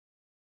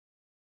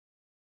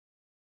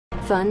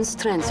Funds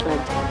transferred.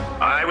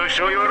 I will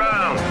show you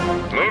around.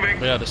 Moving.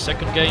 Yeah, the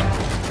second game.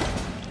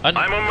 I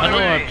know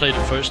I played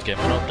the first game,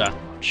 but not that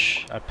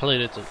much. I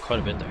played it quite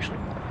a bit actually.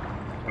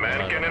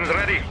 Man cannons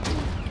ready.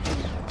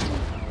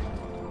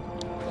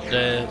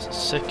 The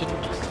second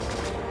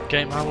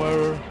game,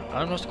 however,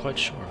 I'm not quite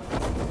sure.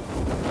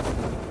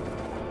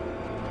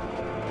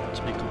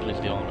 To be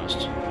completely honest.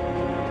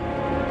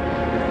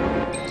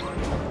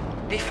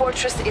 The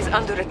fortress is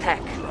under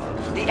attack.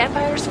 The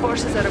Empire's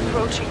forces are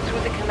approaching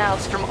through the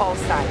canals from all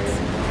sides.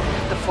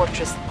 The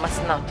fortress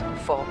must not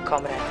fall,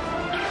 comrade.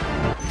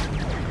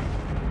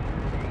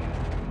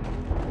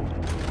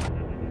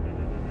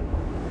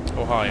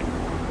 Oh, hi.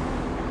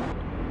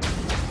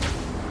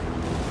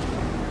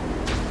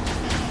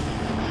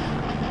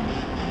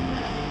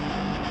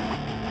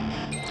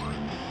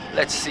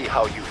 Let's see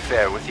how you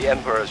fare with the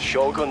Emperor's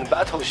Shogun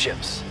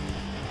battleships.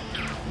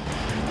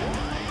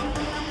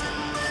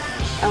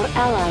 Our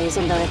ally is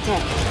under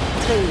attack.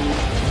 Training.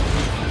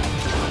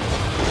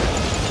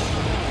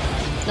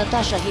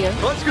 Natasha here.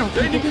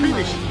 Training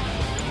finished.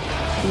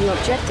 New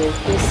objective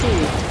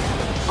received.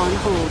 On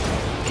hold.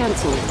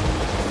 Cancelled.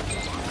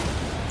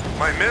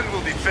 My men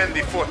will defend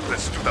the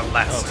fortress to the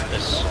last. Oh,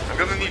 yes. I'm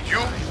gonna need you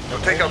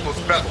to take out those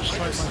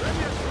battleships.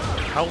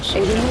 House. A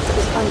unit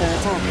is under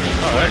attack.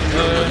 Alright,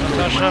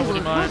 Natasha, would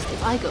you mind?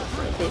 If I go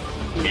for a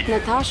bit.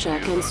 Natasha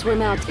can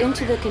swim out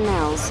into the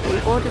canals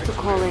in order to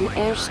call in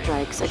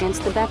airstrikes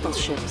against the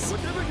battleships.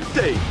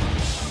 Day.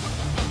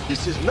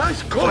 This is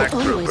nice call. Black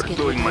always Trooper get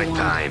doing what my I want.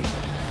 time.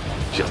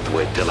 Just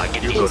wait till I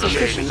get you to the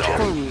Insufficient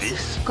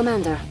funds.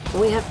 Commander,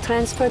 we have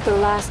transferred the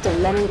last of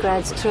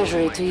Leningrad's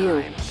treasury to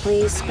you.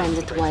 Please spend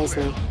it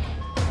wisely.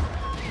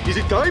 Is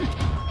it time?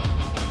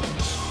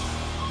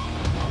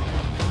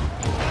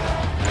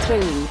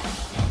 Training.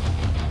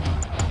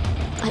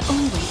 I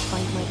always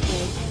find my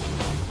way.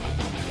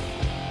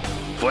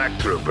 Black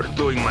Trooper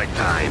doing my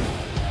time.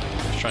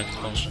 I'm trying to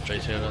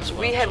concentrate here, that's why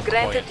We I'm have so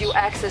granted quiet. you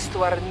access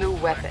to our new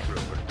weapon,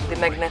 the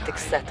magnetic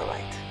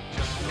satellite.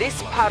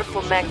 This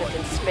powerful magnet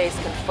in space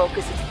can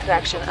focus its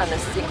attraction on a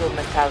single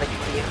metallic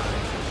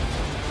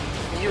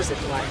vehicle. Use it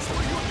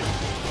wisely.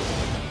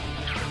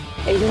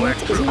 A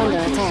unit is under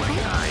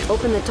attack.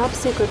 Open the top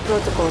secret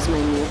protocols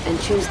menu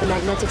and choose the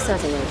magnetic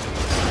satellite.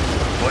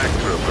 Black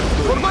Trooper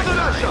For doing my Mother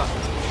time. Russia!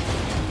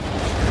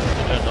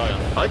 Don't die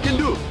on it. I can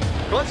do.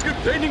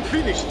 Conscript training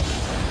finished.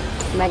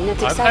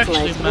 Magnetic I've actually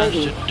satellite managed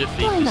ready. to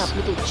defeat Why this. not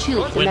with a chill?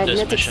 The Win this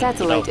magnetic mission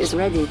satellite without is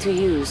ready to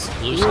use.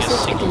 losing Use a it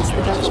single against the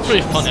unit. It's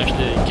pretty battleships. funny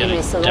actually You getting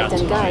may select that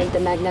and high guide the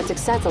magnetic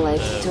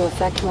satellite to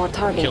affect more kill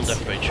targets.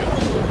 death ratio.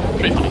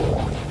 Pretty funny.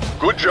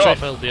 Good Sure job.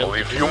 if I'll be able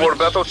Only a to few do more it.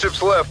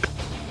 battleships left.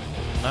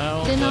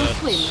 Now Then I'll let's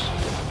swim.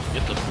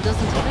 get the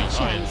Doesn't have a fucking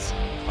chance.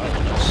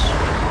 Iron.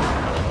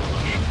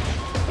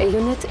 A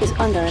unit is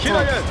under Here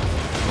I attack. am.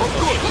 Of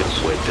course.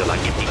 Just wait till I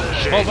get these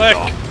Fall chains back!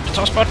 off. It's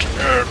our spot!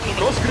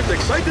 Conscript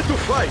excited to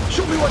fight.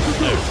 Show me what to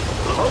do.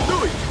 I'll do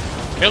it.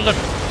 Kill them!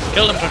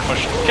 Kill them,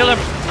 Turkish! Kill them!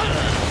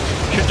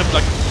 Shoot them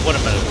like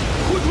watermelon.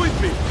 Who's with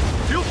me?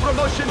 Field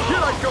promotion,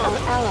 here I Our come.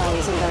 ally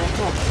is under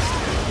attack.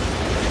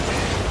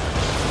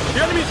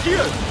 The enemy's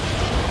here.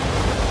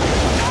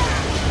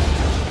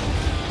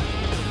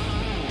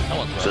 That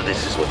one's right. So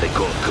this is what they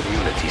call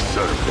community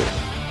service.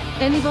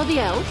 Anybody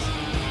else?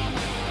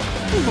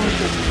 We won't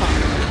get far.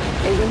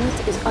 A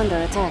unit is under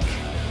attack.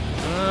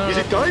 Is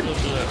it time?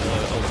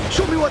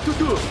 Show me what to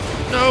do.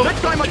 No!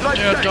 Next time I try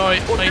to tank, die,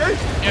 okay? mate.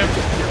 Yeah.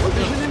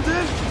 Vision in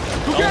there.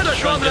 I'll Together,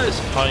 try and get comrades.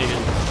 this high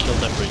and kill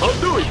them bridge I'll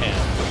do if it. I can.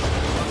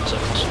 So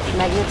it's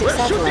Magnetic We're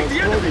shooting satellite the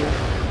enemy. ready.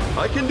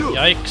 I can do.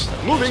 yikes.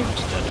 That Moving.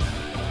 was dead.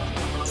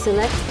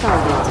 Select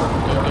target.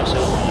 Go, go,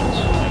 sell it.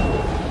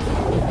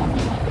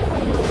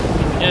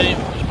 Yeah,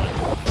 there's mine.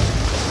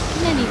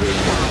 Many will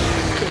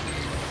die.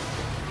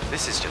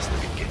 This is just the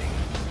beginning.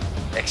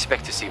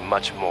 Expect to see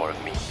much more of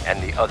me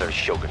and the other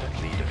Shogunate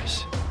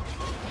leaders.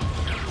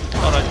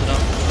 Alright,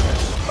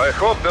 enough. I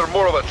hope they're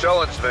more of a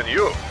challenge than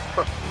you.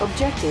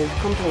 Objective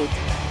complete.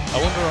 I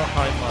wonder how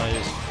high my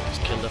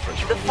skill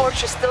difference The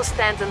fortress still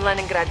stands and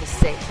Leningrad is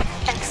safe.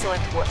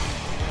 Excellent work.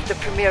 The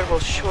premier will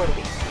surely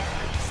be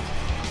pleased.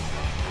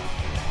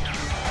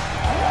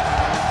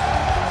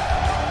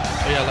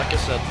 Oh yeah, like I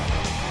said,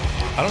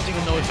 I don't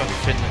even know if I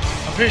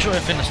finished. I'm pretty sure I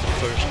finished the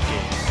first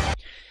game.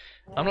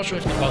 I'm not sure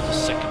if about the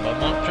second, but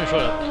I'm pretty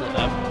sure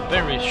I'm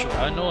very sure.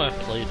 I know I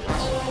played it.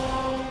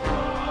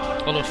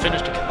 Although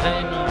finished the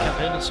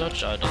campaign and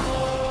such, I don't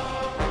know.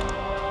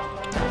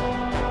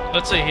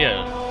 Let's see here.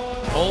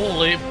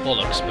 Holy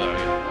bollocks, Barry.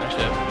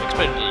 Actually, I've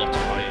expected a lot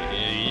higher.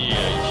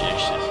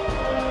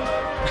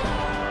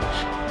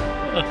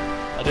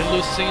 I didn't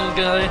lose a single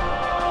guy.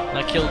 And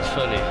I killed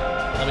 30.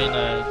 I mean,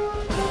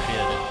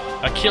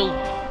 I killed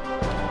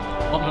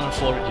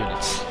 104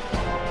 units.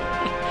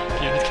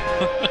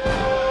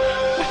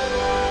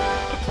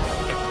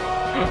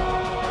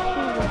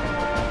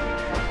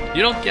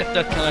 You don't get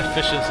that kind of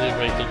efficiency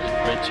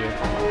ratio.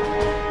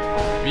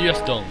 You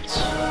just don't.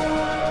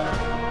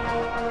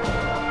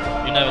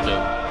 You never do.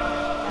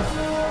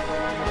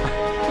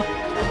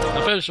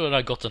 I'm fairly sure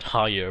I got it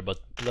higher, but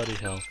bloody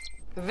hell.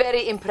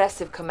 Very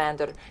impressive,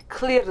 Commander.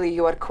 Clearly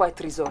you are quite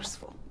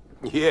resourceful.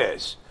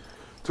 Yes.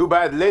 Too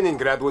bad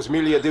Leningrad was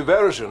merely a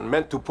diversion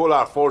meant to pull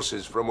our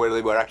forces from where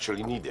they were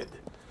actually needed.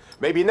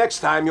 Maybe next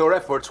time your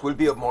efforts will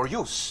be of more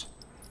use.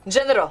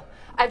 General,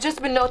 I've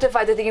just been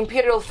notified that the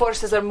Imperial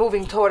forces are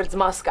moving towards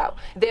Moscow.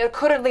 They are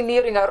currently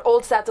nearing our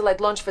old satellite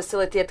launch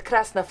facility at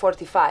Krasna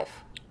 45.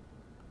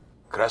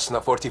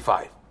 Krasna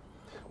 45.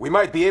 We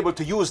might be able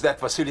to use that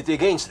facility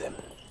against them.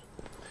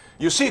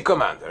 You see,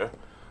 Commander,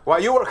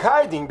 while you were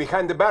hiding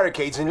behind the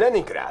barricades in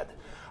Leningrad,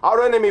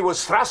 our enemy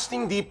was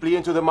thrusting deeply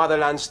into the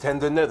motherland's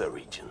tender nether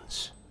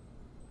regions.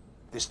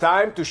 It is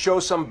time to show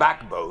some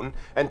backbone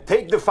and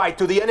take the fight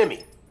to the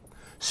enemy.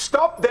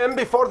 Stop them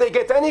before they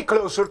get any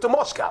closer to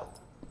Moscow.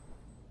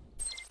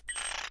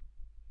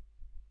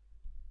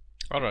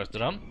 Alright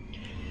then.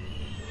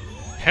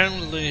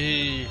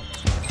 Apparently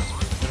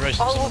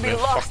All will be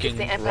lost if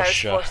the Empire's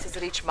Russia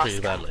forces reach pretty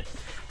Moscow. badly.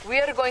 We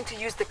are going to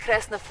use the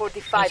Krasna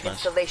 45 That's nice.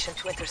 installation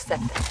to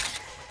intercept it.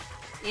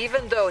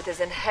 Even though it is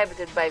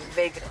inhabited by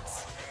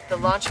vagrants, the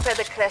launchpad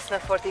at Krasna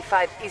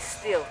 45 is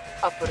still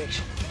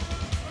operational.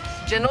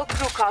 General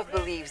Krukov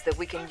believes that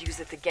we can use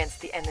it against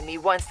the enemy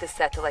once the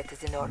satellite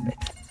is in orbit.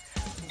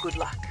 Good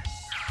luck.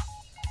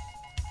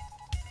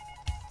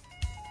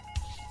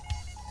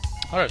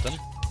 Alright then.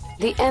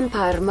 The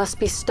Empire must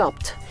be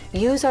stopped.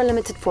 Use our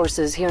limited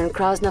forces here in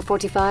Krasna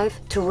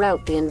 45 to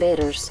rout the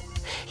invaders.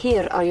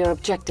 Here are your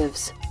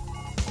objectives.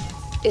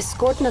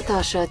 Escort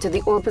Natasha to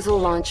the orbital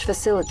launch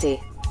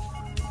facility.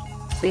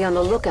 Be on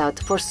the lookout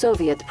for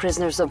Soviet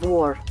prisoners of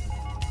war.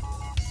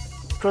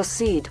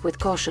 Proceed with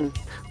caution.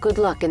 Good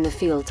luck in the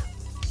field.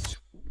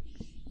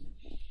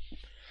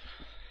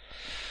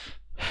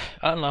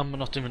 And I'm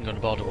not even going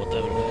to bother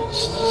whatever it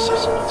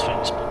says about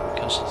Facebook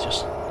because it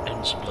just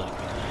ends up like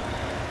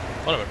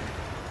whatever.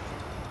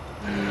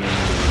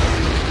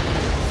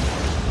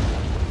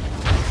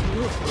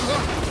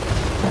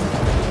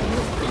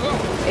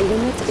 A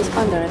unit is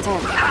under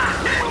attack.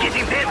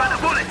 Getting hit by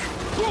the bullet!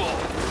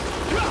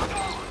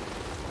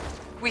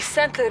 We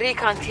sent a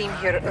recon team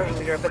here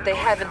earlier, but they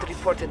haven't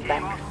reported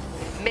back.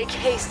 Make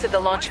haste to the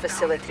launch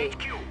facility,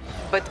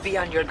 but be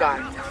on your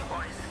guard.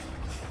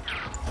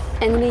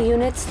 Enemy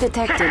units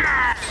detected.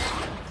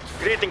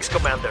 Greetings,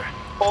 Commander.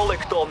 Oleg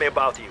told me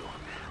about you.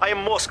 I am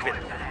Moskvin.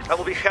 I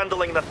will be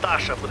handling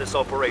Natasha for this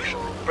operation,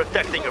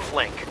 protecting her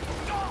flank.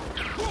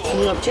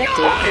 New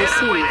objective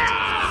received.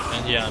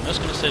 And yeah, I'm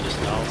just gonna say this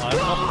now.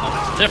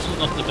 I'm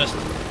definitely not the best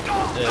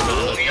player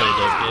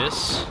there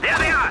is. There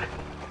they are!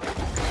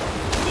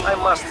 I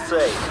must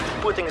say,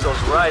 putting those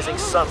Rising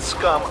Sun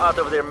scum out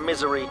of their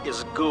misery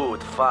is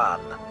good fun.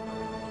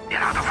 They're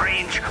out of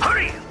range.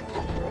 Hurry!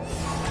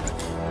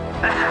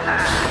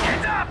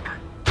 Heads up!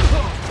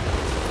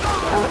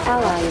 Our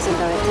ally is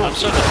under I'm attack.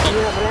 sort of You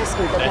have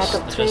rescued a pack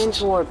of the trained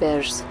best, war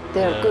bears.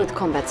 They are good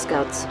combat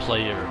scouts.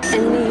 player,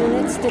 Enemy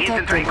units Infantry,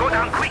 detected. go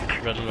down quick!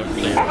 red alert Over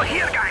player.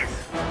 here, guys!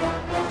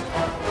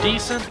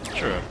 Decent,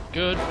 sure,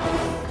 good,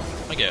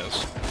 I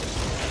guess.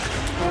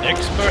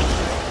 Expert.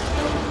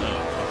 No,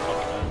 fuck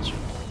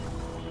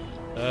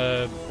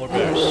that. War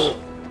bears.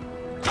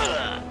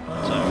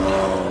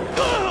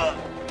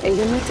 A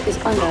unit is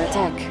under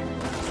attack.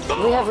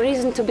 We have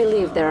reason to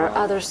believe there are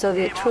other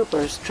Soviet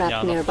troopers Yeah, trapped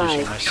I'm not nearby.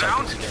 pushing my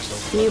seconds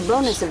against New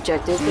bonus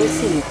objective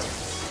received.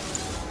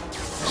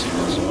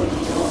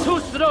 Too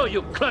slow,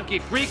 you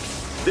clunky freak!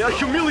 They are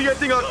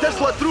humiliating our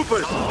Tesla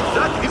troopers!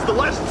 That is the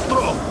last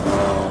straw!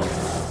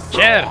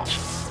 Church!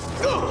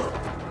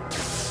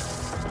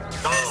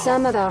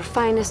 Some of our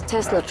finest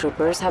Tesla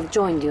troopers have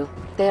joined you.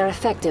 They are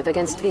effective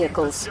against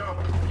vehicles.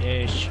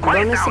 Yes.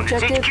 Bonus down,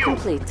 objective HQ.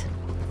 complete.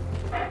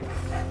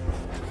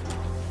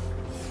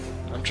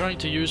 I'm trying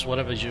to use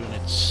whatever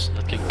units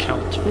that can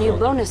counter. New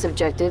bonus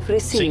objective Seeing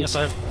received. as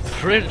I have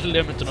pretty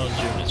limited on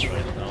units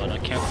right now and I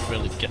can't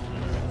really get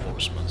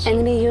reinforcements.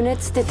 Enemy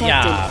units detected.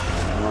 Yeah.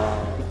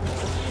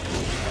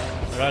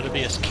 I'd rather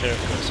be as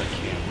careful as I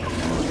can.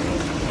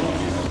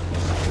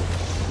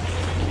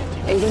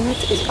 A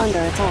unit is under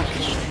attack.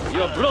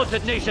 Your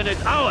bloated nation is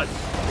ours!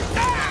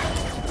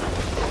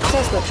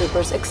 Tesla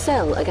troopers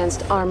excel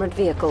against armored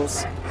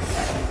vehicles.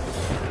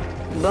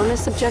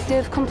 Bonus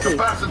objective complete.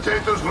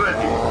 Capacitators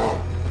ready.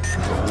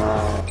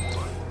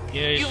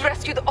 Yes. You've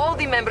rescued all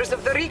the members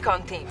of the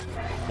recon team.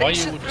 Why They you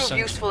should would prove send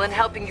useful in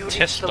helping you reach the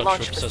Tesla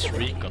launch troops as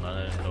facility. recon?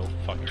 I have no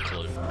fucking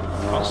clue.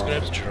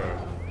 Conscripts, sure.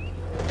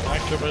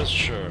 Troopers,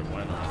 sure.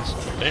 Why not?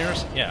 Tesla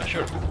bears? Yeah,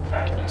 sure. I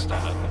can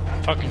understand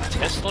that. Fucking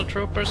Tesla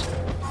troopers?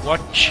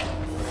 Watch.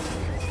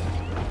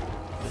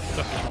 What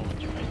the fuck is wrong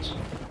with you, mates?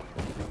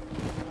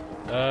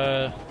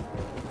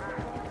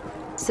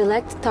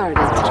 Select target.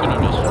 Let's go do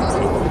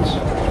this.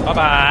 Bye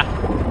bye.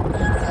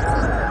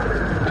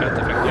 Can't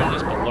affect the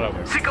others, but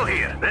whatever. Sickle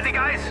here. Ready,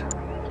 guys?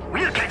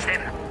 We'll catch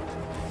them.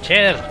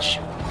 Church!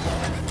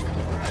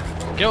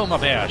 Go, my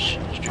bears!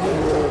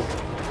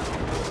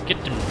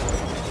 Get them!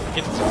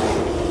 Get them!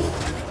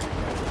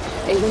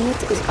 A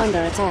unit is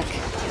under attack.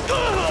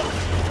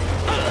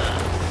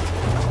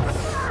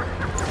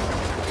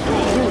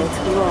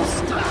 Unit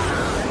lost.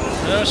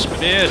 Yes, my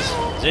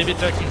bears! They be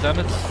taking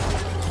damage.